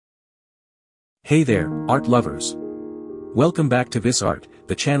Hey there, art lovers. Welcome back to VISART,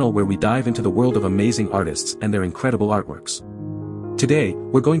 the channel where we dive into the world of amazing artists and their incredible artworks. Today,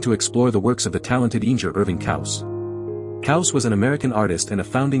 we're going to explore the works of the talented Eanger Irving Couse. Couse was an American artist and a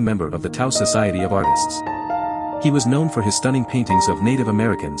founding member of the Taos Society of Artists. He was known for his stunning paintings of Native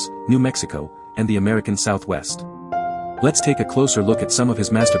Americans, New Mexico, and the American Southwest. Let's take a closer look at some of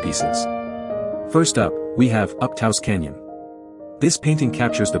his masterpieces. First up, we have Up Taos Canyon. This painting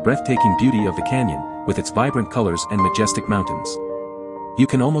captures the breathtaking beauty of the canyon, with its vibrant colors and majestic mountains. You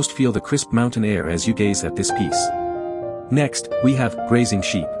can almost feel the crisp mountain air as you gaze at this piece. Next, we have Grazing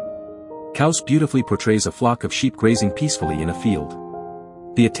Sheep. Couse beautifully portrays a flock of sheep grazing peacefully in a field.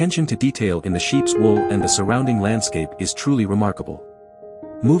 The attention to detail in the sheep's wool and the surrounding landscape is truly remarkable.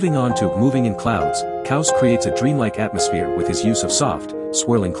 Moving on to Moving in Clouds, Couse creates a dreamlike atmosphere with his use of soft,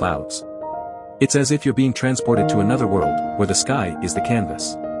 swirling clouds. It's as if you're being transported to another world, where the sky is the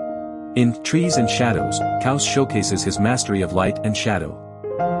canvas. In Trees and Shadows, Couse showcases his mastery of light and shadow.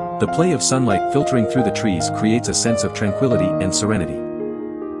 The play of sunlight filtering through the trees creates a sense of tranquility and serenity.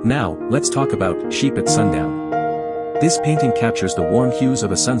 Now, let's talk about Sheep at Sundown. This painting captures the warm hues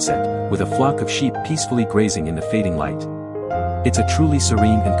of a sunset, with a flock of sheep peacefully grazing in the fading light. It's a truly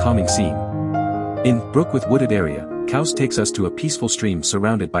serene and calming scene. In Brook with Wooded Area, Couse takes us to a peaceful stream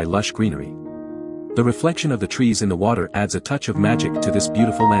surrounded by lush greenery. The reflection of the trees in the water adds a touch of magic to this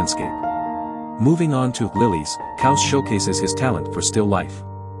beautiful landscape. Moving on to Lilies, Couse showcases his talent for still life.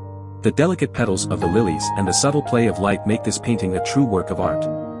 The delicate petals of the lilies and the subtle play of light make this painting a true work of art.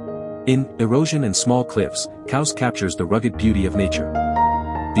 In Erosion and Small Cliffs, Couse captures the rugged beauty of nature.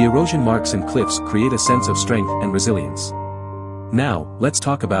 The erosion marks and cliffs create a sense of strength and resilience. Now, let's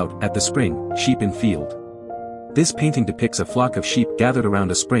talk about At the Spring, Sheep in Field. This painting depicts a flock of sheep gathered around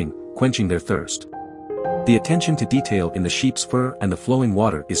a spring, quenching their thirst. The attention to detail in the sheep's fur and the flowing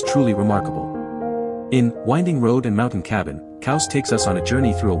water is truly remarkable. In Winding Road and Mountain Cabin, Couse takes us on a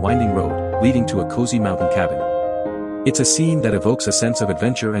journey through a winding road, leading to a cozy mountain cabin. It's a scene that evokes a sense of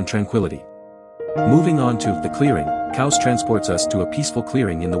adventure and tranquility. Moving on to The Clearing, Couse transports us to a peaceful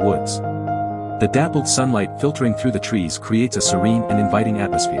clearing in the woods. The dappled sunlight filtering through the trees creates a serene and inviting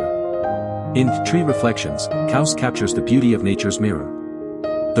atmosphere. In Tree Reflections, Couse captures the beauty of nature's mirror.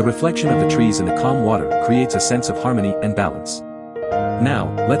 The reflection of the trees in the calm water creates a sense of harmony and balance.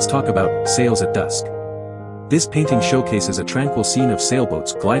 Now, let's talk about Sails at Dusk. This painting showcases a tranquil scene of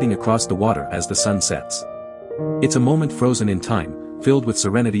sailboats gliding across the water as the sun sets. It's a moment frozen in time, filled with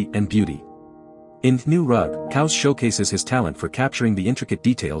serenity and beauty. In New Rug, Couse showcases his talent for capturing the intricate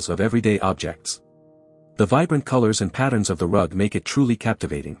details of everyday objects. The vibrant colors and patterns of the rug make it truly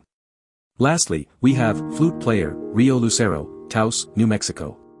captivating. Lastly, we have Flute Player, Rio Lucero, Taos, New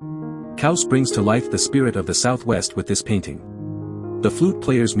Mexico. Couse brings to life the spirit of the Southwest with this painting. The flute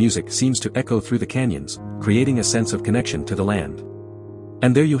player's music seems to echo through the canyons, creating a sense of connection to the land.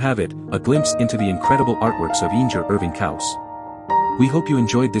 And there you have it, a glimpse into the incredible artworks of Eanger Irving Couse. We hope you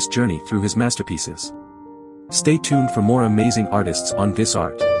enjoyed this journey through his masterpieces. Stay tuned for more amazing artists on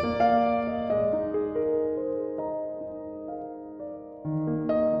VISART.